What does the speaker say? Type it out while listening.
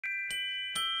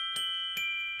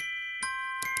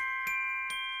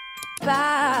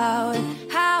About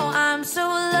how I'm so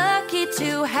lucky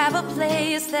to have a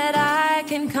place that I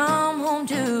can come home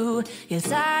to.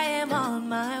 Yes, I am on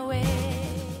my way.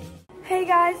 Hey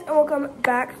guys, and welcome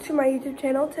back to my YouTube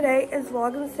channel. Today is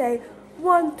Vlogmas Day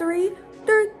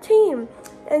 1-3-13,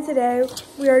 and today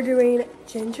we are doing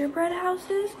gingerbread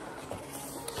houses.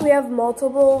 We have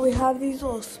multiple. We have these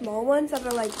little small ones that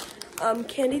are like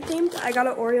candy themed. I got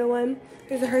an Oreo one.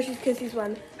 There's a Hershey's Kisses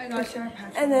one. I got a Sour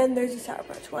Patch. And then there's a Sour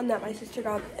Patch one that my sister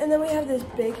got. And then we have this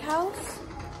big house.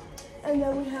 And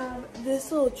then we have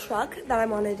this little truck that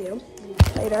I'm gonna do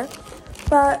later.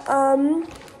 But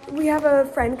we have a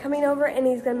friend coming over and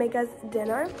he's gonna make us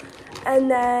dinner.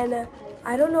 And then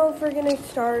I don't know if we're gonna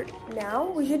start now.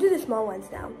 We should do the small ones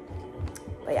now.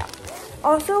 But yeah.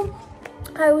 Also,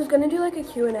 I was gonna do like a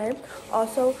Q&A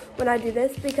also when I do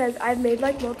this because I've made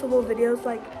like multiple videos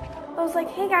like I was like,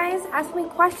 hey guys, ask me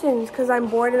questions because I'm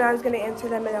bored and I was gonna answer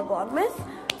them in a vlogmas.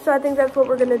 So I think that's what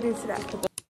we're gonna do today.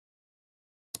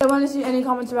 I want to see any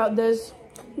comments about this.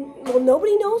 Well,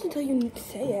 nobody knows until you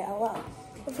say it out loud.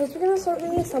 But first we're gonna start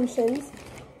with the assumptions.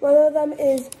 One of them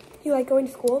is, you like going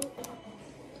to school?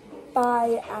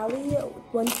 By Allie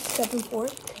 174.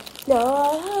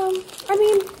 No, I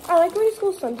mean, I like going to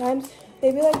school sometimes.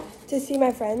 Maybe like to see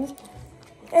my friends.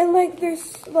 And like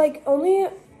there's like only,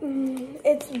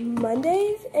 it's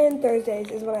Mondays and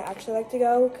Thursdays is when I actually like to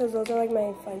go because those are like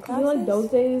my fun classes. You like those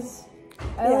days?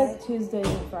 I Yeah. like Tuesdays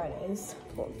and Fridays.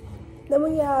 Cool. Then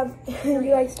we have,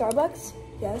 you like Starbucks?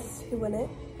 Yes, who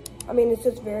wouldn't? I mean, it's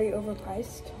just very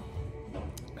overpriced.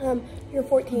 You're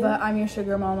 14. But I'm your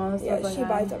sugar mama. Yeah, like she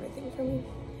buys everything for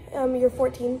me. You're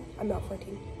 14. I'm not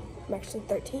 14. I'm actually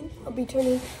 13. I'll be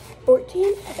turning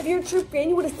 14. If you're a true fan,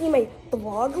 you would have seen my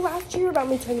vlog last year about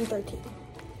me turning 13.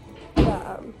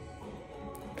 But,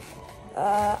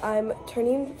 I'm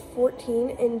turning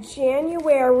 14 in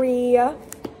January.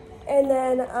 And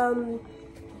then,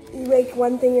 you make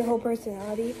one thing your whole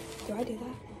personality. Do I do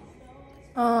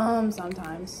that?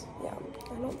 Sometimes. Yeah.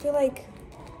 I don't feel like,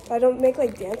 I don't make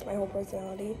like dance my whole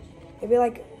personality. Maybe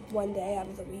like one day out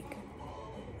of the week.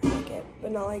 I like it,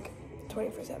 but not like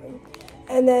 24/7.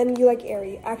 And then you like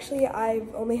Aerie. Actually, I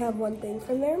only have one thing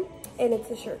from there, and it's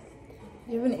a shirt.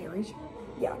 You have an Aries shirt?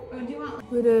 Yeah.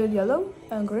 We did yellow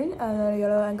and green, and then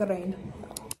yellow and green.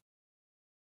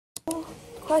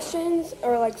 Questions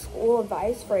or like school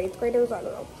advice for 8th graders? I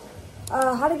don't know.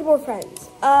 How to get more friends.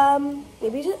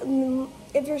 Maybe just,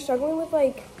 if you're struggling with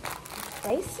like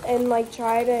nice and like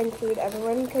try to include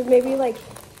everyone because maybe like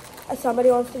somebody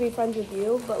wants to be friends with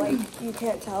you, but like you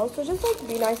can't tell. So just like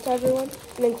be nice to everyone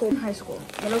and include. High school.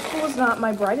 Middle school is not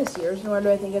my brightest years, nor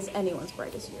do I think it's anyone's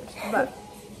brightest years. But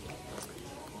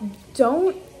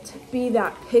don't be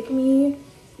that pick-me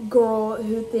girl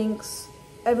who thinks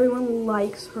everyone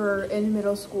likes her in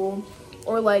middle school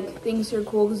or like thinks you're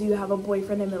cool because you have a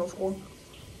boyfriend in middle school.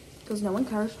 Because no one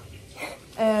cares.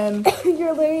 And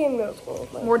You're literally in middle school.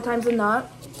 Like. more times than not,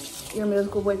 your middle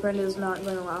school boyfriend is not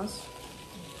going to last.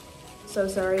 So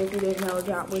sorry if you didn't know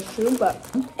that was true, but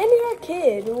And you're a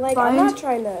kid. Like, I'm not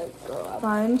trying to grow up.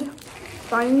 Find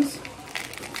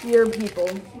your people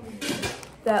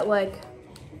that like,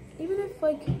 even if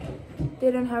like they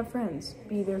didn't have friends,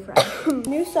 be their friend.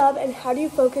 New sub, and how do you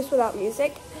focus without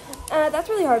music? That's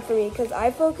really hard for me because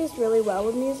I focus really well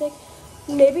with music.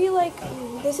 Maybe like,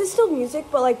 this is still music,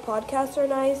 but like podcasts are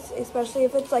nice, especially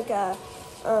if it's like a,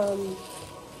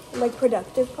 like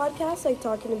productive podcast, like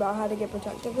talking about how to get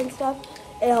productive and stuff.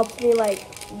 It helps me like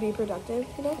be productive,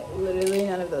 you know? Literally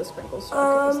none of those sprinkles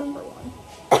except for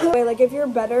one. Like if you're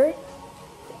better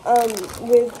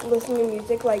with listening to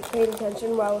music, like paying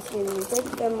attention while listening to music,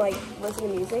 then like listen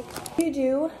to music. What do you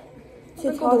do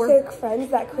to toxic friends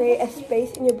that create a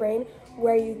space in your brain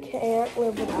where you can't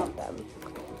live without them?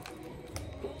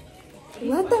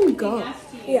 Let them go.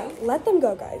 Yeah, let them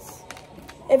go, guys.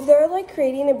 If they're like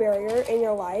creating a barrier in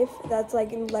your life that's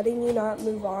like letting you not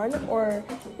move on or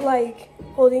like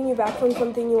holding you back from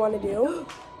something you want to do,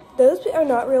 those are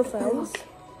not real friends,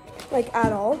 like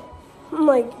at all.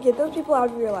 Like, get those people out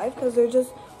of your life because they're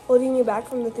just holding you back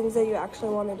from the things that you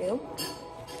actually want to do.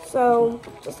 So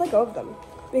just let go of them,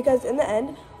 because in the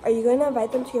end, are you going to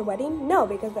invite them to your wedding? No,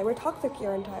 because they were toxic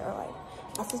your entire life.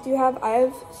 Classes do you have? I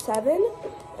have 7,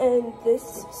 and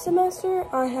this semester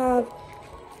I have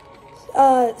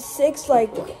 6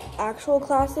 like actual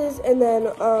classes, and then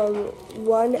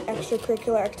 1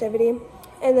 extracurricular activity,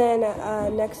 and then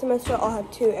next semester I'll have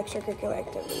 2 extracurricular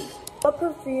activities. What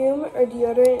perfume or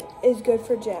deodorant is good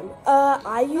for gym?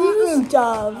 I use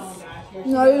Dove.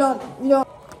 No, you don't.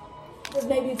 This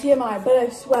may be TMI, but I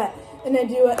sweat and I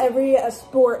do every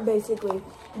sport basically.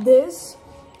 This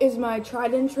is my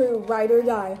tried and true ride or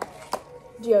die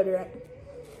deodorant.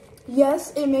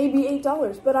 Yes, it may be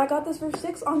 $8, but I got this for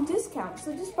 $6 on discount.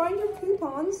 So just find your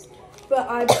coupons. But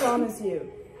I promise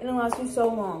you, it'll last you so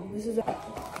long.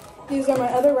 These are my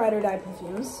other ride or die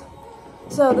perfumes.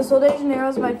 So the Sol de Janeiro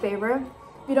is my favorite.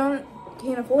 If you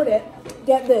can't afford it,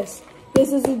 get this.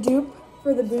 This is a dupe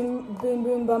for the Boom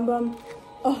Boom Bum Bum.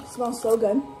 Oh, it smells so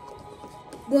good.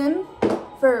 Then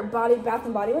for Bath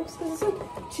and Body Works, because it's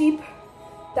like cheap.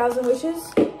 1,000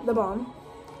 Wishes, the bomb.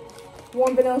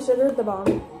 Warm Vanilla Sugar, the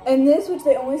bomb. And this, which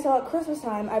they only sell at Christmas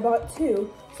time, I bought 2,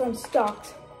 so I'm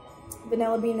stocked.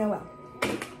 Vanilla Bean Noel.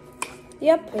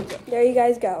 Yep, there you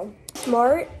guys go.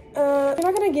 Smart. If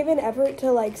you're not gonna give an effort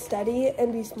to like study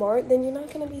and be smart, then you're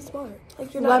not gonna be smart.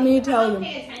 Like you're not. Let me tell you.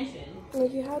 Pay attention.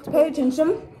 Like you have to Pay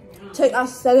attention. Take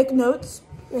aesthetic notes.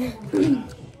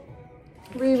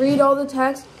 Reread all the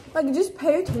text. Like just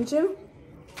pay attention.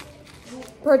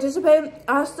 Participate.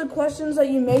 Ask the questions that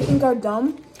you may think are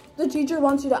dumb. The teacher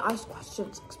wants you to ask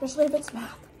questions, especially if it's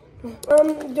math.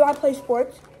 Do I play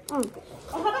sports? Oh,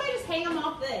 how about I just hang them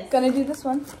off this? Gonna do this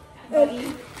one.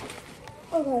 Buddy.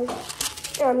 Okay.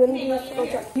 Yeah, I'm gonna do school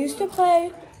track. Used to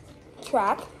play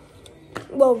track.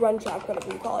 Well, run track,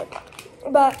 whatever you call it.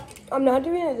 But I'm not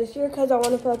doing it this year because I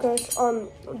want to focus on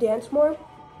dance more.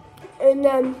 And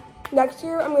then next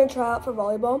year, I'm going to try out for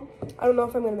volleyball. I don't know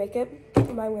if I'm going to make it, but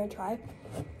I'm going to try.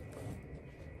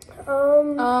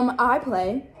 I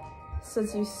play,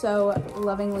 since you so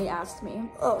lovingly asked me.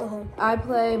 Oh, I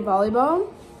play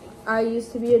volleyball. I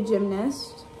used to be a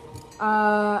gymnast.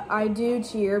 I do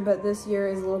cheer, but this year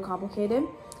is a little complicated.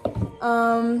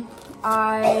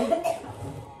 I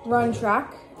run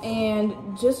track and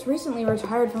just recently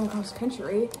retired from cross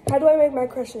country. How do I make my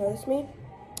crush notice me?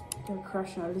 Your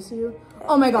crush notice you?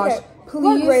 Oh my gosh, Okay. please.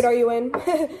 What grade are you in?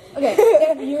 Okay,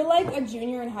 if you're like a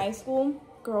junior in high school,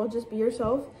 girl, just be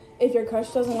yourself. If your crush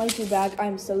doesn't like you back,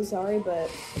 I'm so sorry, but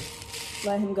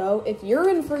let him go. If you're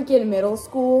in freaking middle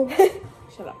school,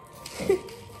 shut up.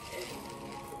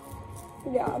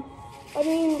 Yeah. I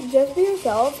mean, just be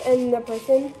yourself, and the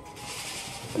person,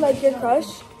 like your crush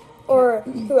or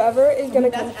whoever, is gonna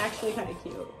come. That's actually kind of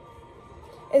cute.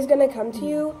 Is gonna come to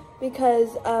you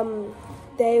because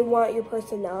they want your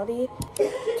personality.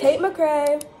 Tate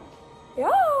McRae,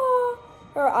 yeah,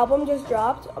 her album just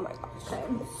dropped. Oh my gosh. Okay,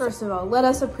 first of all, let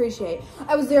us appreciate.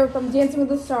 I was there from Dancing with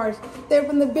the Stars. There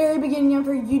from the very beginning of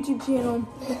her YouTube channel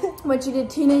when she did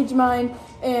Teenage Mind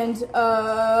and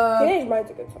Teenage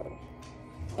Mind's a good song.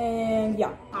 And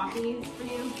yeah. Coffees for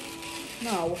you?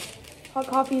 No. Hot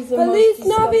coffee is the Feliz most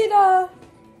disgusting. Navidad.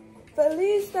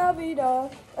 Feliz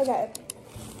Navidad. Okay.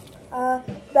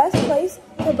 Best place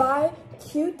to buy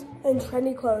cute and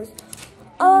trendy clothes.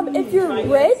 If you're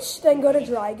rich, then go to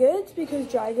Dry Goods because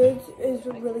Dry Goods is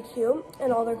really cute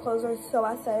and all their clothes are so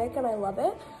aesthetic and I love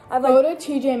it. I've Go to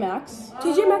TJ Maxx.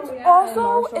 TJ Maxx.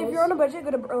 Also, if you're on a budget,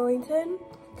 go to Burlington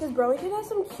because Burlington has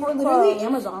some cute Or literally clothes.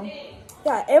 Amazon.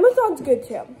 Yeah, Amazon's good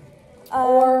too.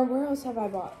 Or where else have I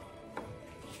bought?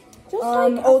 Just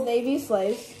like Old Navy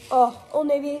slaves. Oh, Old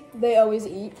Navy, They always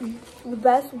eat. the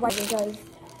best white because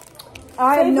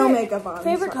I have no makeup on.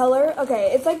 favorite color?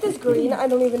 Okay, it's like this green. I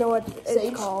don't even know what it's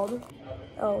Sage? called.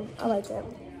 Oh, I like it.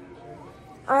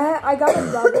 I got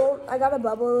a bubble. I got a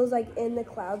bubble. It was like in the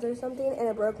clouds or something, and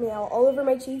it broke me out all over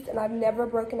my cheeks. And I've never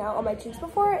broken out on my cheeks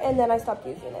before. And then I stopped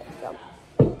using it. So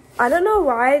I don't know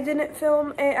why I didn't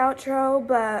film an outro,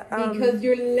 but Because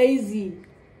you're lazy.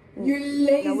 You're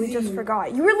lazy. no, we just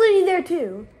forgot. You were literally there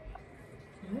too.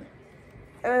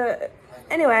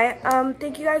 Anyway,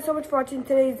 thank you guys so much for watching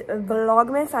today's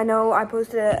vlogmas. I know I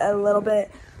posted it a little bit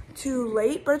too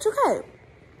late, but it's okay.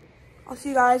 I'll see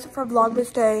you guys for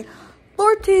vlogmas day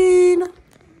 14.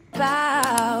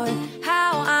 About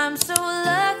how I'm so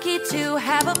lucky to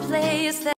have a place that